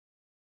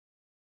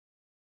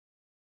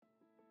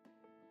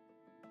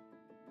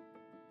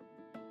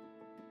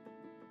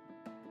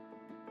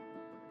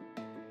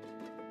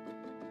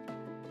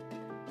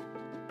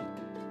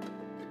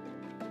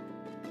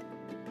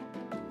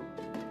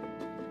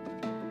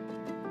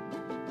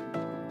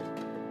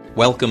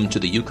Welcome to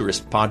the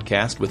Eucharist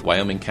podcast with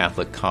Wyoming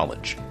Catholic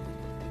College,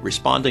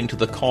 responding to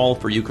the call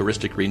for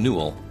Eucharistic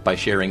renewal by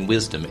sharing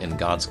wisdom in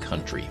God's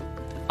country.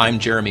 I'm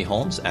Jeremy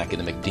Holmes,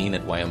 Academic Dean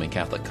at Wyoming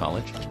Catholic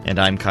College. And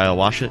I'm Kyle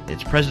Washut,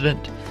 its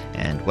President,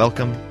 and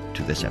welcome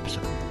to this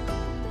episode.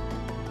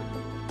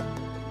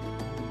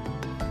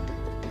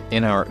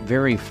 In our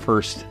very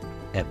first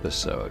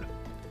episode,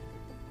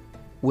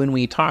 when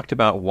we talked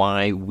about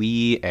why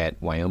we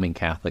at Wyoming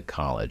Catholic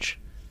College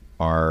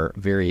are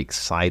very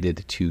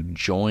excited to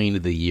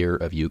join the year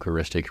of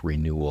Eucharistic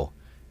renewal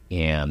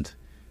and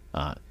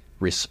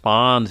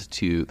respond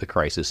to the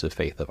crisis of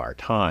faith of our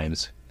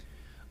times,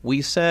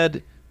 we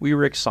said we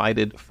were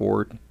excited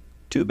for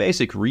two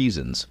basic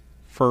reasons.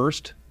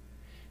 First,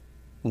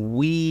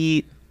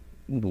 we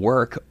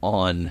work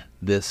on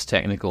this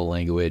technical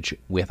language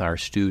with our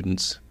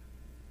students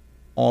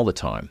all the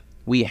time.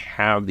 We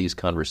have these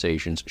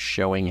conversations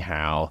showing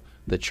how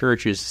the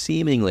Church's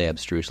seemingly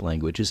abstruse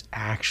language is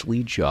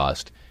actually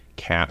just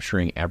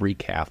capturing every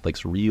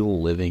Catholic's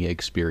real living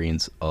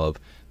experience of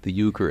the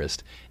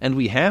Eucharist. And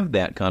we have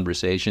that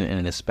conversation in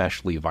an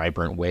especially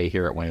vibrant way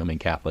here at Wyoming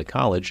Catholic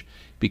College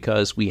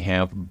because we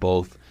have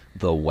both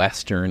the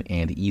Western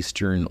and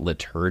Eastern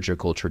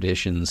liturgical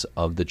traditions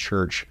of the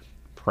Church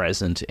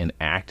present and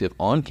active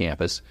on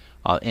campus.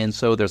 And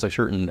so there's a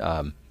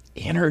certain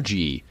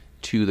energy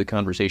to the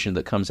conversation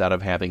that comes out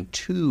of having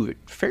two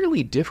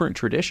fairly different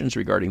traditions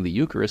regarding the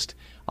Eucharist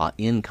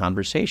in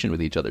conversation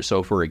with each other.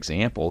 So, for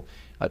example,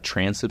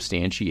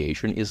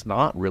 transubstantiation is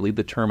not really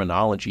the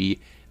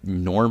terminology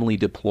normally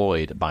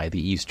deployed by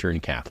the Eastern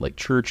Catholic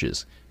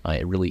churches.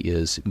 It really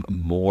is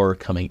more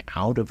coming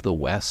out of the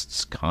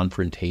West's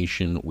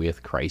confrontation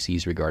with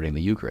crises regarding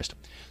the Eucharist.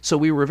 So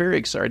we were very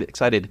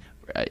excited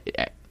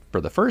for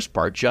the first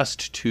part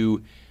just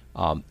to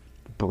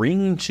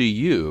bring to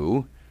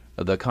you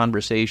the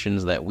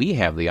conversations that we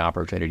have the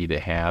opportunity to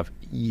have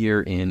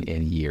year in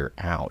and year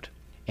out.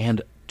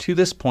 And to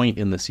this point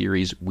in the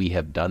series, we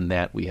have done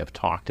that. We have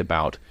talked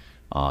about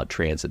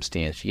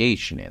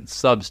transubstantiation and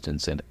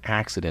substance and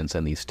accidents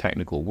and these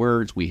technical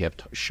words. We have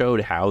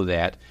showed how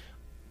that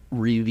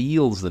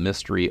reveals the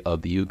mystery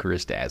of the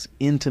Eucharist as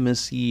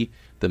intimacy,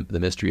 the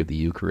mystery of the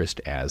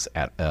Eucharist as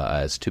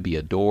to be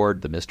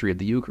adored, the mystery of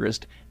the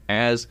Eucharist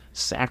as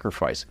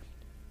sacrifice.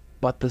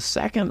 But the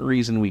second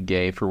reason we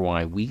gave for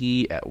why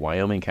we at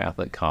Wyoming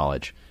Catholic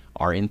College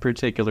are in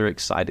particular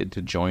excited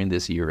to join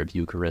this year of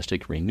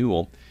Eucharistic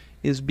renewal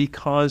is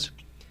because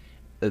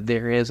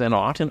there is an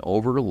often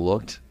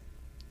overlooked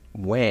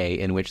way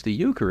in which the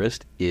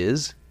Eucharist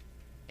is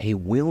a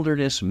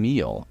wilderness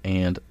meal,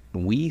 and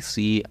we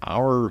see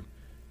our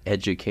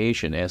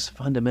education as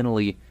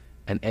fundamentally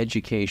an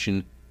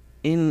education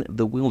in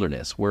the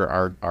wilderness, where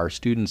our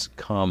students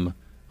come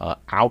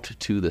out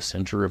to the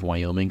center of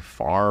Wyoming,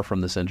 far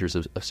from the centers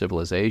of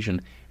civilization,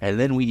 and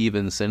then we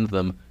even send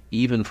them,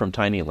 even from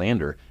Tiny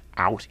Lander,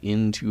 out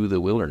into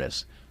the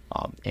wilderness.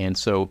 And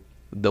so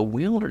the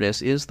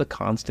wilderness is the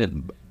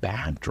constant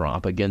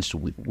backdrop against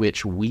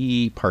which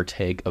we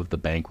partake of the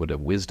banquet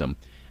of wisdom.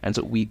 And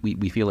so we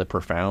feel a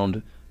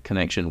profound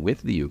connection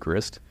with the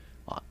Eucharist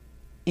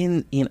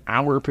in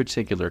our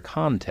particular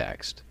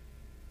context.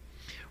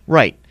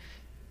 Right.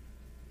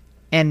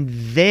 And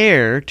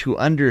there, to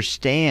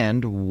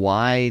understand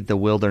why the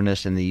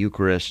wilderness and the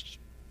Eucharist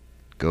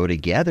go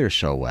together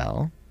so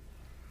well,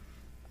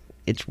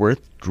 it's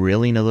worth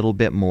drilling a little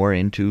bit more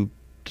into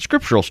the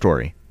scriptural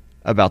story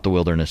about the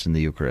wilderness and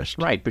the Eucharist.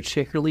 Right,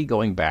 particularly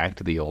going back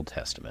to the Old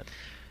Testament.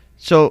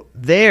 So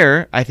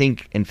there, I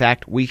think, in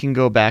fact, we can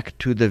go back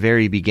to the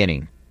very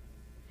beginning.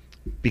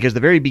 Because the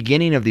very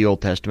beginning of the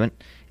Old Testament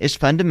is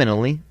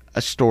fundamentally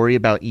a story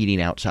about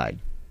eating outside.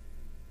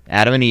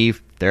 Adam and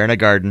Eve, they're in a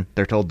garden.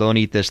 They're told, don't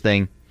eat this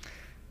thing.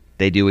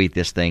 They do eat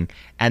this thing.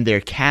 And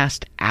they're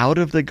cast out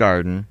of the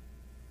garden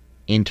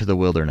into the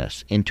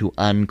wilderness, into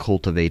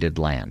uncultivated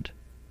land.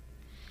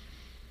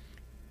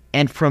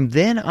 And from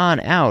then on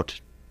out,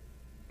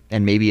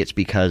 and maybe it's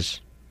because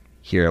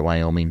here at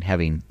Wyoming,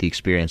 having the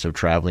experience of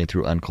traveling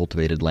through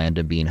uncultivated land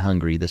and being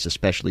hungry, this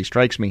especially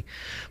strikes me.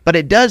 But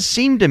it does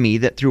seem to me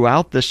that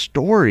throughout the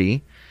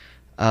story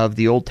of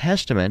the Old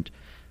Testament,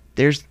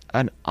 there's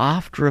an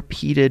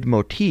oft-repeated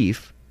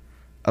motif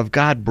of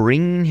God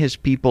bringing his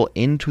people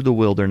into the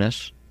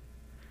wilderness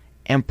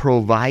and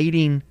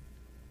providing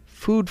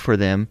food for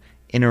them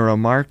in a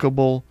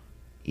remarkable,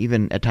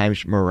 even at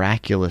times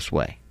miraculous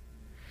way.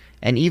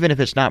 And even if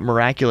it's not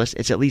miraculous,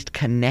 it's at least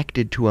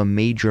connected to a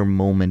major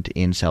moment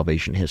in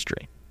salvation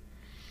history.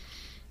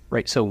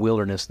 Right, so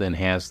wilderness then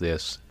has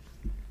this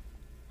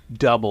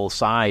double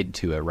side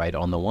to it, right?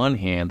 On the one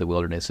hand, the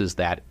wilderness is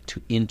that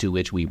into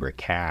which we were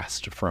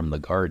cast from the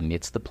garden.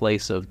 It's the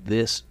place of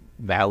this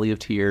valley of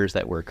tears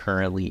that we're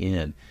currently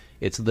in.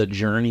 It's the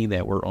journey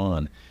that we're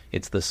on.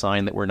 It's the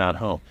sign that we're not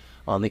home.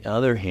 On the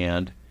other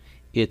hand,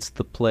 it's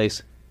the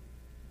place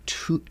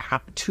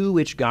to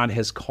which God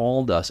has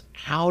called us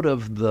out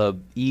of the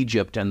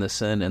Egypt and the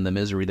sin and the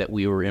misery that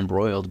we were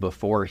embroiled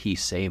before he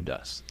saved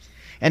us.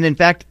 And in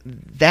fact,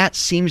 that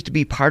seems to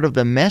be part of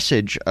the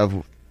message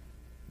of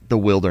the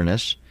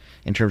wilderness,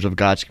 in terms of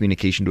God's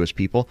communication to his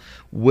people,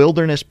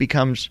 wilderness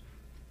becomes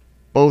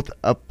both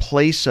a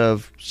place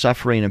of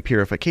suffering and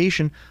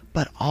purification,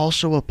 but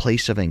also a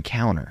place of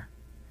encounter,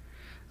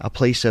 a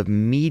place of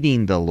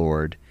meeting the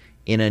Lord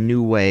in a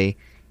new way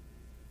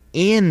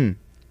in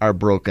our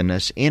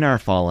brokenness, in our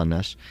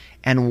fallenness,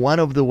 and one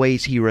of the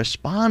ways he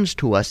responds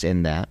to us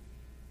in that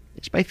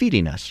is by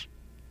feeding us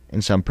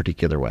in some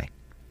particular way.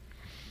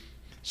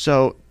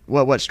 So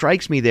what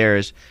strikes me there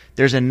is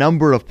there's a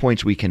number of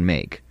points we can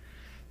make,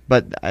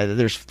 but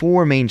there's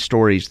four main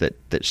stories that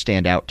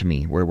stand out to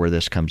me where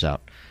this comes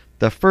out.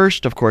 The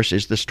first, of course,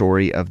 is the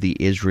story of the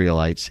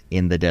Israelites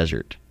in the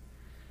desert.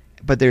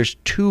 But there's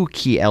two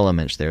key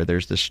elements there.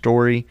 There's the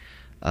story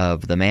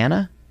of the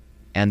manna,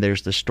 and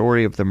there's the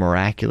story of the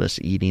miraculous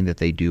eating that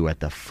they do at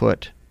the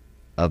foot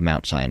of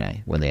Mount Sinai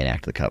when they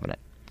enact the covenant.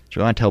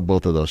 So I want to tell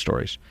both of those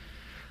stories.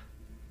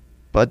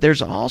 But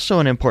there's also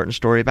an important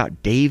story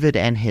about David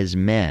and his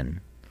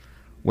men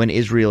when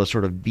Israel is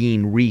sort of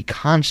being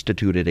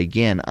reconstituted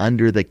again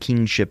under the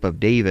kingship of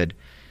David.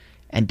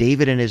 And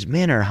David and his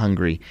men are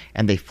hungry,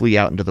 and they flee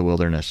out into the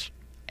wilderness,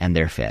 and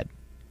they're fed.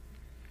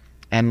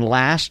 And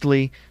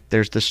lastly,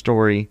 there's the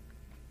story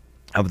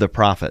of the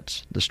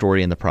prophets, the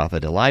story in the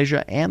prophet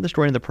Elijah and the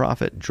story in the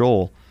prophet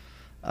Joel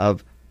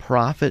of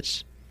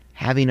prophets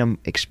having an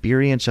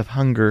experience of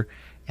hunger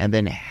and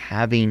then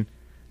having,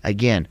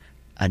 again,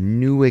 a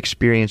new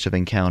experience of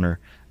encounter,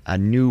 a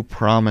new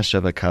promise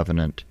of a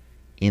covenant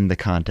in the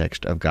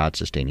context of God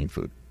sustaining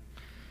food.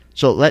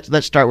 So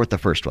let's start with the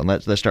first one.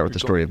 Let's start with the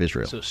story of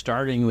Israel. So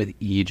starting with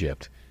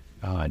Egypt,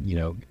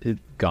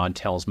 God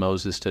tells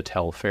Moses to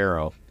tell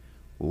Pharaoh,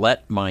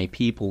 "Let my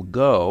people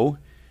go."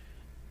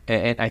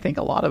 And I think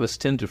a lot of us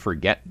tend to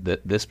forget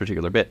that this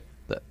particular bit.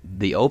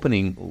 The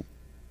opening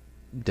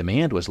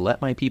demand was,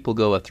 "Let my people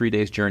go a 3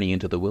 days journey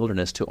into the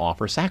wilderness to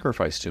offer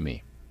sacrifice to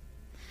me."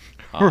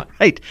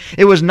 Right.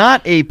 It was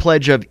not a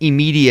pledge of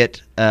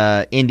immediate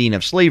ending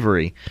of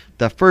slavery.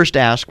 The first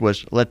ask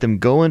was, let them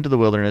go into the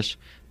wilderness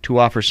to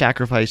offer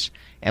sacrifice,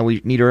 and we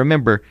need to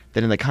remember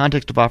that in the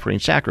context of offering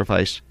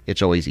sacrifice,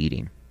 it's always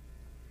eating.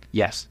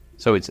 Yes.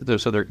 So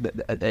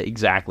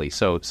exactly.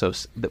 So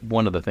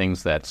one of the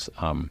things that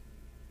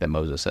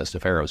Moses says to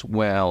Pharaoh is,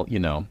 well,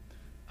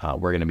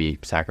 we're going to be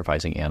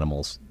sacrificing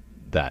animals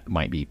that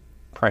might be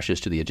precious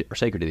to or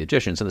sacred to the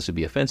Egyptians, and this would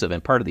be offensive.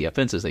 And part of the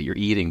offense is that you're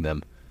eating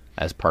them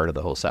as part of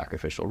the whole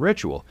sacrificial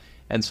ritual.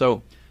 And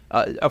so,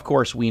 of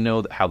course, we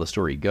know how the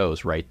story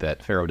goes, right?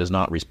 That Pharaoh does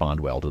not respond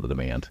well to the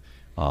demand.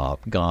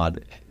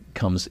 God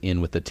comes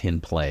in with the 10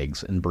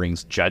 plagues and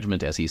brings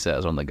judgment, as he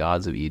says, on the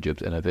gods of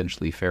Egypt, and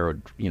eventually Pharaoh,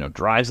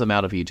 drives them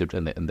out of Egypt,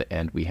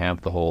 and we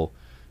have the whole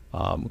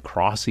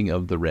crossing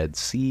of the Red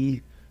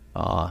Sea,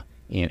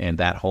 and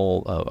that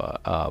whole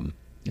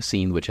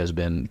scene, which has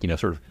been,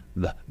 sort of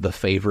the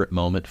favorite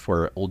moment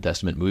for Old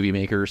Testament movie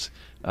makers,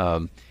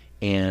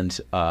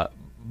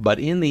 but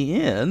in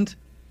the end,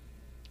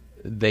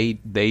 they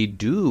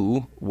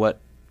do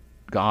what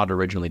God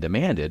originally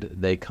demanded.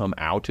 They come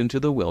out into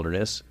the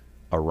wilderness,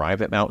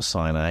 arrive at Mount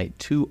Sinai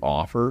to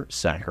offer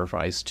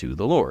sacrifice to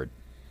the Lord.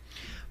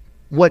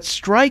 What's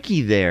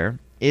striking there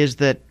is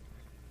that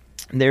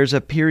there's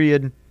a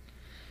period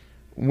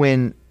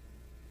when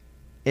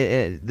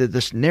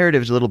this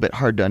narrative is a little bit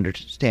hard to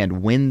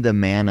understand when the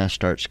manna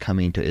starts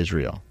coming to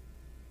Israel.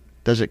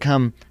 Does it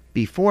come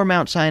before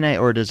Mount Sinai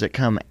or does it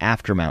come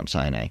after Mount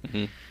Sinai?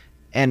 Mm-hmm.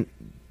 And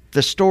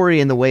the story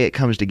and the way it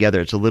comes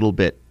together, it's a little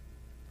bit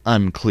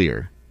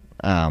unclear.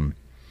 Because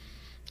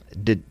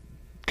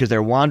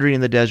they're wandering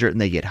in the desert and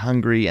they get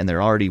hungry and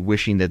they're already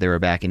wishing that they were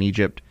back in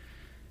Egypt.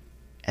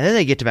 And then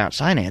they get to Mount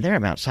Sinai, and they're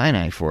at Mount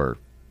Sinai for,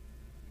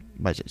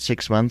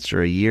 6 months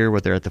or a year,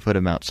 where they're at the foot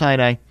of Mount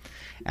Sinai.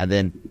 And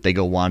then they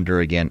go wander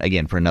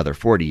again for another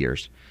 40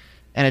 years.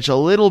 And it's a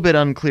little bit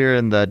unclear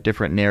in the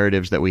different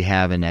narratives that we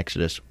have in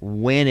Exodus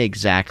when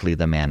exactly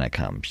the manna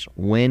comes.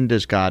 When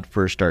does God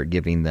first start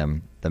giving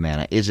them the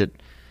manna? Is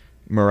it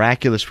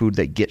miraculous food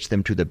that gets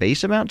them to the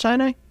base of Mount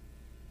Sinai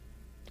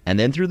and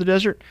then through the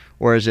desert?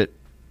 Or is it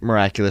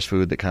miraculous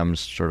food that comes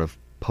sort of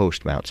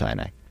post Mount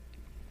Sinai?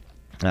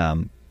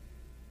 And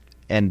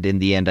in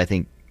the end, I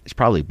think it's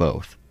probably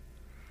both.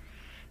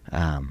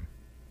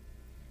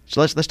 So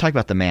let's talk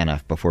about the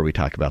manna before we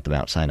talk about the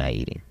Mount Sinai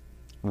eating.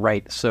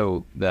 Right.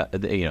 So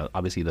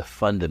obviously the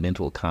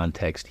fundamental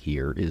context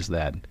here is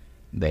that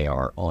they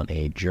are on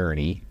a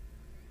journey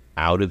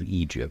out of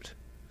Egypt.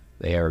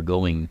 They are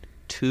going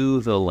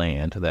to the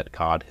land that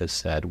God has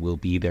said will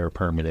be their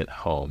permanent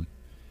home.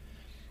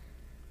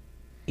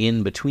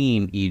 In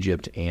between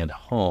Egypt and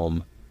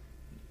home,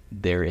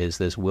 there is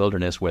this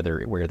wilderness where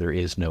there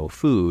is no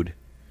food,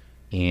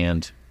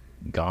 and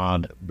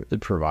God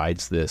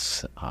provides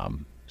this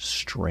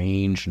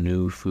strange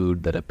new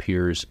food that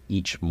appears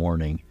each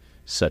morning,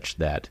 such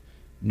that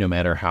no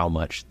matter how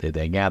much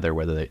they gather,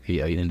 whether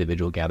an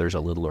individual gathers a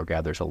little or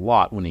gathers a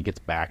lot, when he gets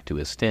back to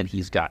his tent,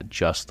 he's got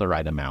just the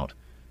right amount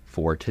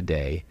for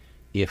today.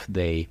 If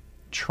they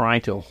try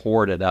to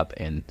hoard it up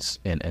and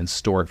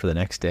store it for the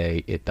next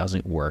day, it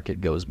doesn't work.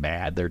 It goes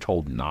bad. They're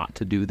told not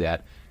to do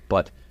that.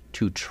 But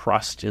to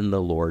trust in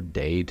the Lord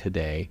day to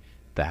day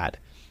that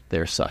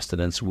their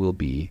sustenance will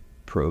be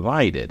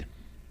provided.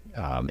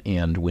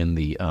 And when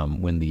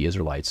the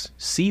Israelites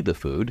see the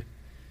food,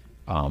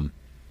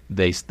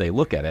 they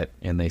look at it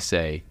and they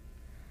say,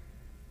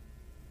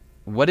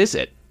 "What is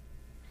it?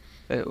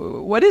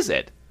 What is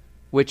it?"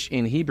 Which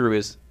in Hebrew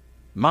is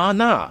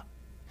manna.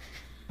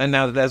 And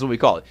now that's what we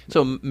call it.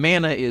 So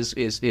manna is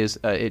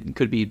it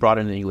could be brought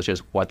into English as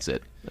what's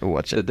it.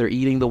 What's it? They're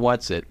eating the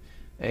what's it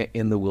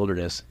in the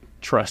wilderness,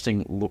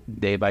 trusting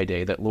day by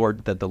day that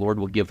the Lord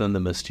will give them the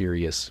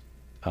mysterious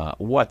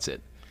what's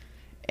it.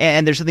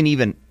 And there's something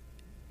even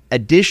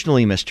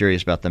additionally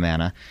mysterious about the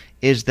manna,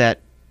 is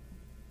that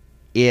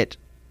it's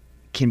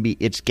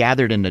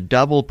gathered in a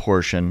double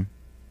portion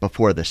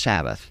before the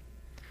Sabbath,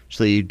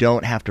 so you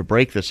don't have to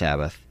break the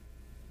Sabbath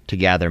to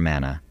gather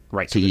manna.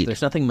 Right. To eat.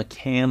 There's nothing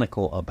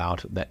mechanical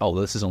about that. Oh,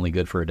 this is only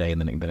good for a day,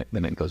 and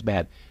then it goes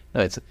bad.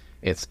 No, it's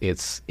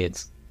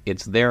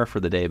there for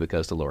the day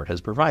because the Lord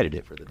has provided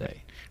it for the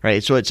day.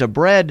 Right. So it's a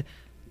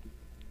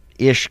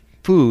bread-ish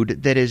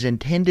food that is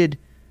intended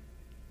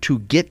to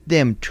get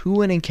them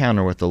to an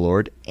encounter with the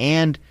Lord,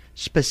 and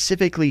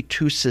specifically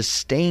to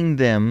sustain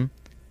them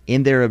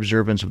in their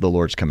observance of the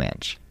Lord's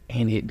commands.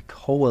 And it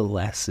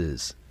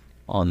coalesces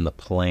on the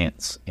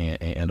plants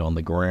and on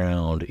the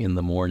ground in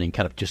the morning,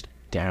 kind of just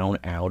down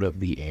out of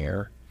the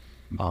air.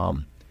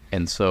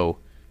 And so,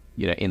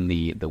 in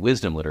the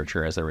wisdom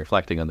literature, as they're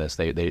reflecting on this,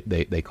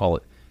 they call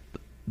it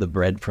the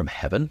bread from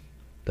heaven,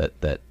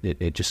 that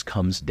it just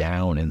comes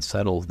down and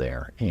settles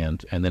there.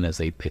 And then as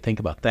they think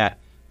about that,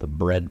 the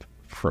bread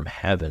from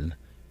heaven,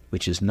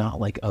 which is not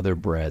like other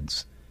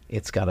breads,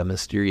 it's got a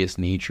mysterious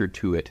nature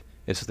to it.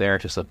 It's there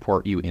to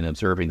support you in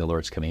observing the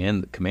Lord's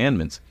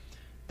commandments.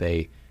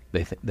 They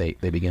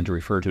begin to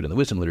refer to it in the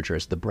wisdom literature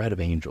as the bread of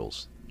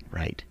angels.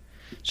 Right.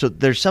 So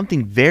there's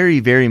something very,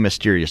 very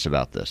mysterious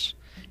about this.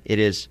 It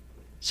is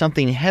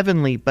something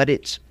heavenly, but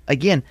it's,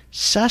 again,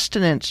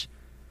 sustenance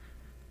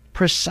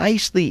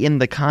precisely in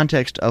the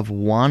context of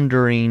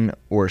wandering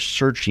or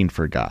searching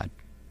for God.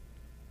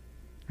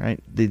 Right?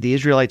 The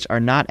Israelites are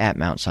not at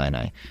Mount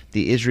Sinai.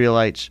 The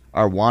Israelites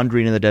are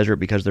wandering in the desert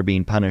because they're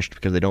being punished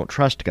because they don't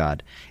trust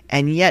God.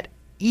 And yet,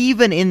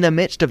 even in the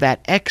midst of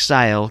that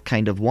exile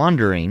kind of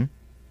wandering,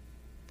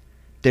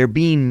 they're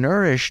being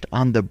nourished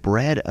on the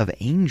bread of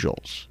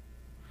angels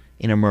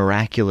in a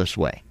miraculous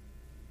way.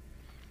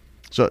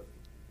 So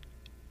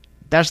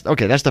that's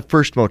the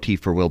first motif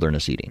for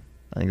wilderness eating.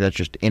 I think that's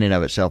just in and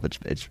of itself,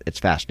 it's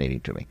fascinating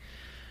to me.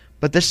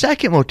 But the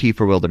second motif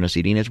for wilderness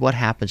eating is what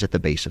happens at the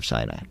base of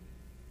Sinai.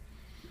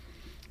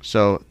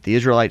 So the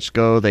Israelites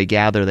go, they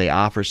gather, they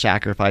offer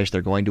sacrifice,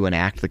 they're going to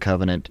enact the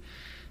covenant.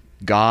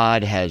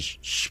 God has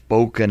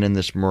spoken in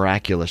this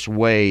miraculous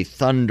way,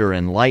 thunder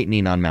and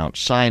lightning on Mount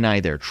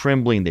Sinai. They're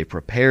trembling, they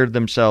prepared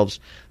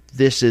themselves.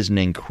 This is an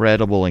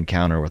incredible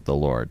encounter with the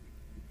Lord.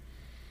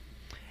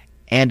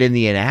 And in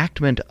the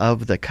enactment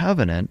of the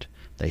covenant,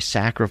 they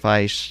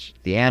sacrifice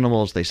the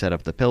animals, they set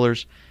up the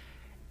pillars,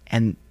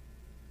 and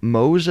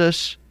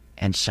Moses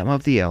and some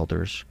of the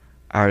elders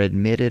are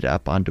admitted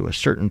up onto a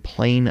certain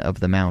plane of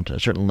the mountain, a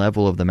certain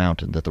level of the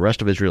mountain that the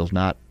rest of Israel is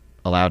not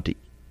allowed to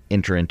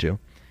enter into.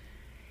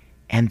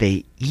 And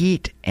they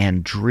eat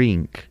and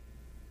drink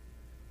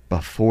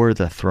before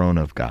the throne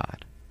of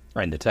God.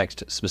 Right, and the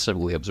text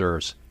specifically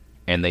observes,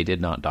 and they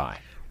did not die.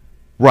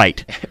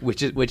 Right.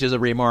 which is a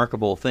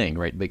remarkable thing,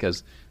 right?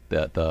 Because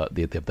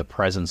the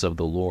presence of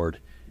the Lord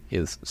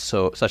is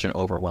such an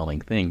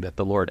overwhelming thing that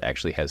the Lord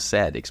actually has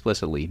said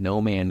explicitly, "No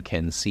man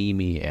can see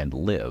me and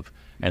live."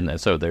 And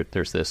so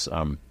there's this,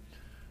 sort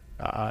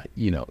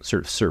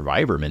of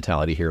survivor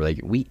mentality here. Like,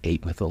 we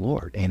ate with the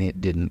Lord, and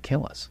it didn't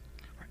kill us.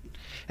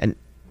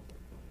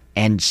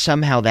 And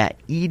somehow that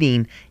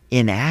eating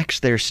enacts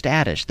their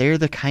status. They're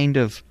the kind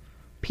of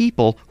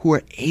people who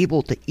are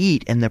able to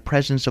eat in the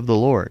presence of the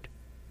Lord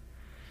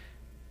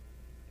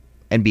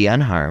and be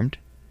unharmed.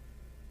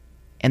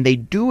 And they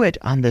do it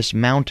on this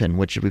mountain,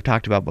 which we've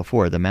talked about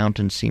before. The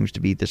mountain seems to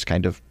be this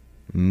kind of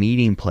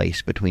meeting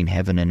place between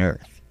heaven and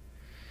earth.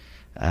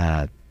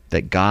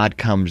 That God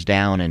comes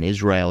down and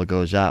Israel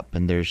goes up,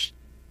 and there's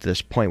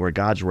this point where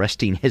God's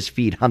resting his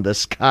feet on the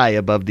sky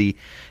above the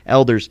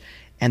elders,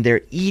 and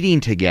they're eating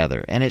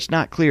together. And it's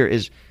not clear,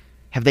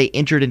 have they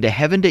entered into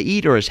heaven to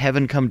eat, or has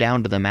heaven come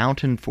down to the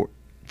mountain for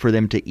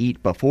them to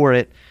eat before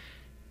it?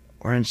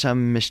 Or in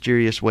some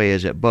mysterious way,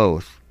 is it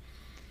both?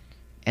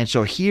 And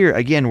so here,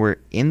 again, we're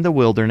in the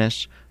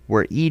wilderness,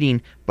 we're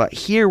eating, but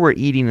here we're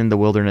eating in the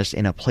wilderness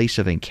in a place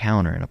of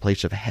encounter, in a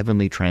place of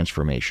heavenly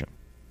transformation,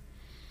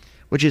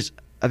 which is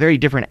a very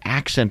different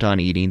accent on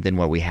eating than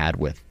what we had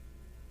with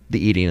the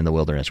eating in the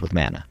wilderness with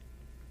manna.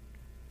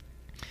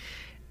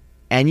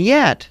 And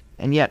yet,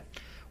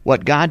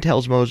 what God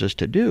tells Moses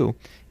to do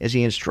is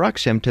he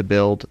instructs him to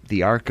build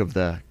the Ark of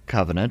the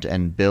Covenant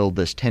and build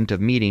this tent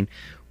of meeting,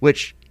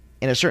 which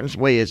in a certain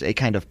way is a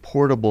kind of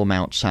portable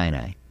Mount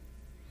Sinai.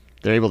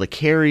 They're able to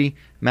carry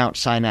Mount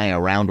Sinai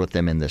around with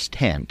them in this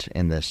tent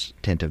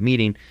of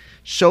meeting,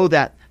 so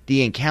that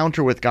the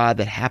encounter with God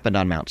that happened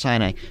on Mount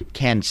Sinai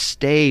can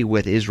stay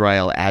with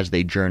Israel as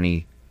they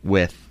journey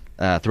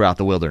throughout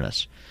the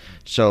wilderness.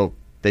 So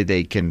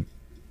they can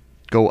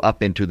go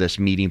up into this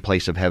meeting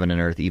place of heaven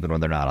and earth even when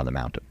they're not on the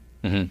mountain.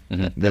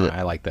 Mm-hmm, mm-hmm.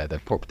 I like that.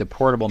 The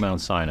portable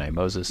Mount Sinai.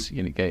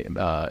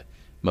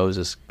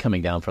 Moses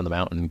coming down from the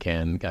mountain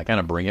can kind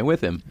of bring it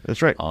with him.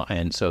 That's right.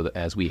 And so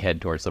as we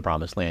head towards the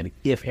Promised Land,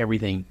 if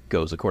everything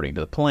goes according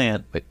to the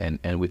plan,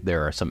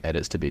 there are some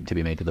edits to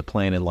be made to the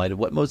plan in light of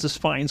what Moses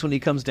finds when he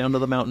comes down to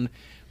the mountain,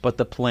 but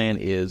the plan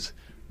is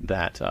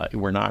that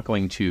we're not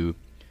going to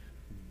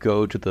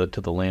go to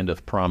the land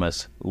of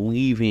promise,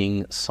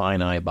 leaving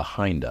Sinai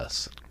behind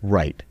us.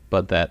 Right.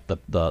 But that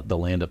the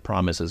land of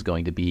promise is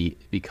going to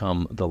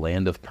become the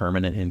land of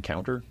permanent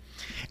encounter.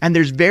 And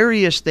there's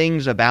various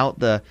things about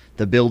the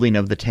building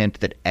of the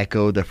tent that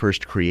echo the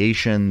first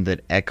creation,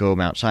 that echo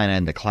Mount Sinai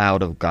and the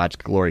cloud of God's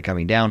glory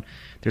coming down.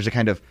 There's a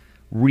kind of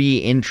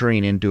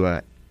re-entering into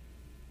a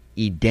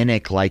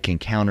Edenic-like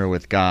encounter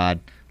with God,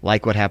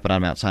 like what happened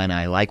on Mount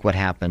Sinai, like what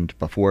happened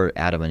before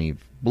Adam and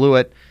Eve blew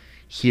it.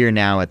 Here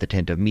now at the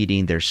tent of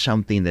meeting, there's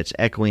something that's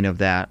echoing of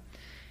that.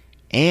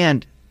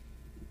 And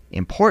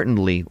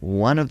importantly,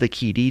 one of the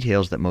key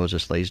details that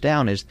Moses lays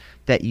down is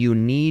that you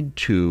need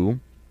to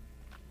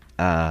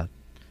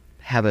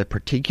have a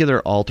particular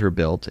altar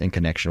built in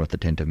connection with the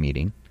tent of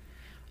meeting,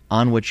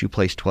 on which you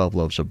place 12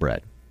 loaves of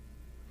bread,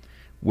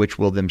 which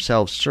will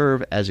themselves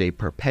serve as a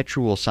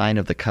perpetual sign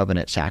of the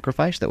covenant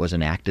sacrifice that was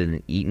enacted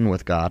and eaten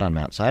with God on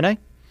Mount Sinai,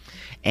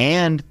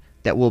 and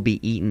that will be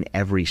eaten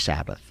every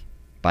Sabbath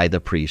by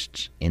the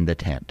priests in the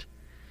tent.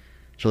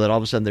 So that all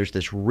of a sudden there's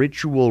this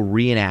ritual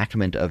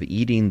reenactment of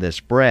eating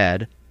this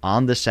bread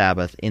on the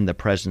Sabbath in the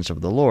presence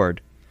of the Lord,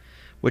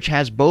 which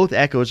has both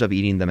echoes of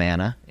eating the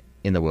manna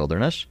in the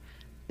wilderness,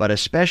 but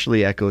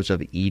especially echoes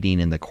of eating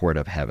in the court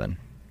of heaven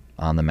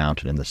on the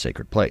mountain in the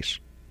sacred place.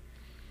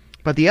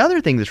 But the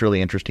other thing that's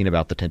really interesting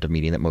about the tent of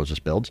meeting that Moses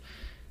builds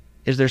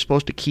is they're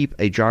supposed to keep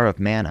a jar of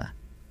manna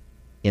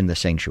in the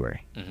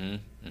sanctuary.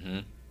 Mm-hmm. Mm-hmm.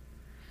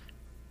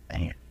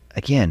 And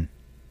again,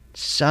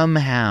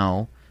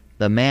 somehow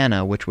the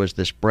manna, which was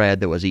this bread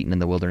that was eaten in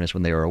the wilderness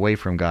when they were away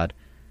from God,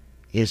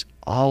 is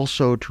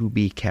also to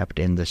be kept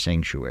in the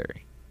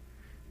sanctuary.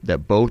 That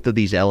both of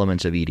these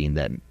elements of eating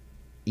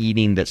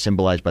that's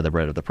symbolized by the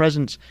bread of the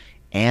presence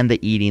and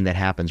the eating that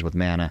happens with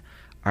manna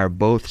are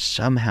both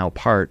somehow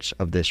parts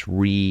of this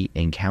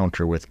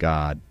re-encounter with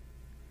God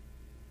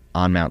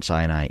on Mount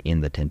Sinai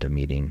in the tent of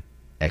meeting,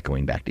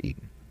 echoing back to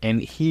Eden.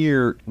 And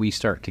here we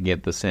start to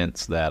get the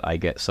sense that I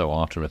get so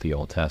often with the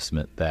Old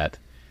Testament, that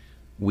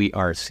we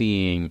are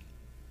seeing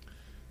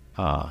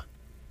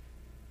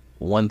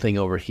one thing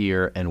over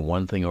here and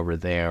one thing over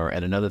there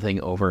and another thing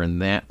over in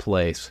that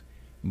place,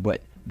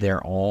 but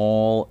they're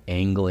all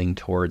angling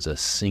towards a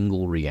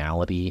single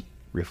reality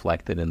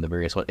reflected in the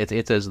various ones.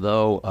 It's as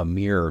though a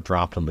mirror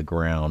dropped on the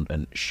ground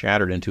and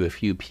shattered into a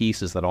few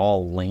pieces that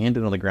all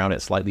landed on the ground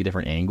at slightly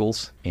different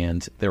angles,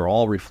 and they're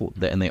all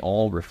they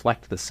all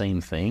reflect the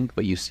same thing.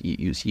 But you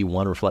see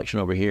one reflection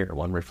over here,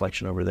 one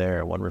reflection over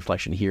there, one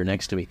reflection here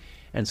next to me,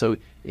 and so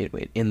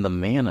in the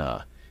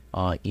manna,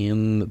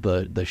 in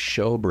the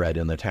showbread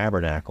in the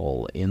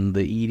tabernacle, in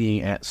the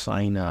eating at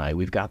Sinai,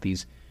 we've got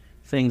these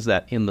things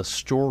that in the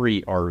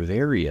story are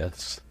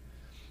various,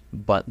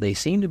 but they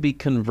seem to be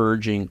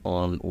converging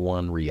on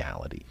one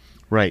reality.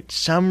 Right.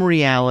 Some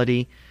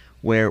reality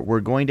where we're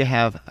going to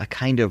have a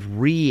kind of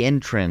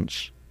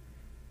re-entrance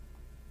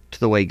to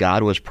the way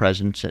God was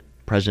present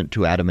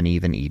to Adam and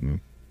Eve in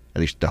Eden,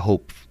 at least the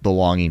hope, the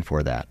longing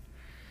for that.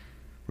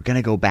 We're going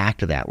to go back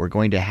to that. We're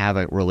going to have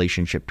a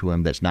relationship to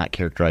Him that's not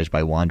characterized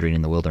by wandering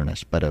in the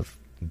wilderness, but of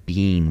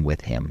being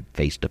with Him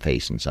face to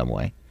face in some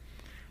way.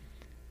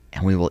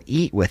 And we will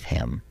eat with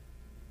Him.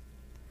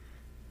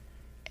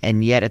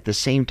 And yet at the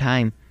same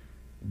time,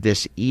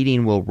 this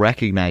eating will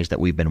recognize that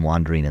we've been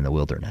wandering in the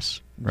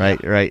wilderness. Right?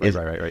 Yeah,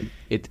 right.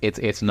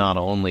 It's not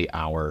only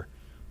our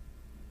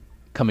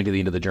coming to the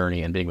end of the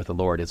journey and being with the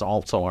Lord, it's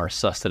also our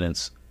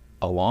sustenance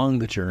along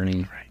the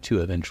journey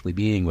to eventually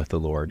being with the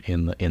Lord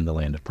in the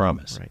land of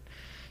promise. Right.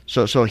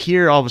 So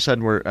here all of a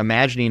sudden we're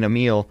imagining a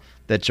meal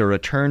that's a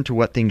return to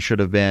what things should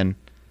have been,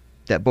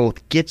 that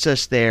both gets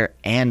us there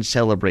and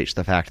celebrates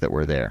the fact that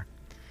we're there.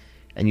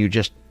 And you're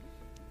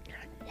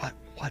like,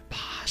 what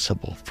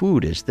possible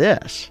food is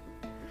this?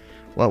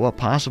 What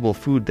possible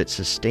food that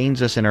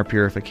sustains us in our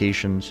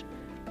purifications,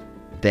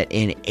 that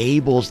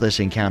enables this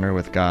encounter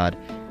with God,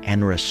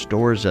 and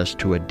restores us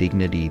to a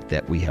dignity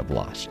that we have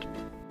lost.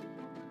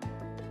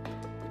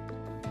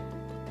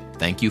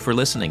 Thank you for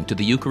listening to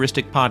the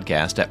Eucharistic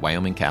Podcast at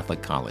Wyoming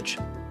Catholic College.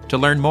 To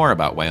learn more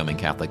about Wyoming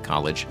Catholic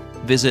College,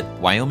 visit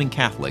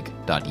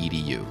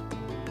wyomingcatholic.edu.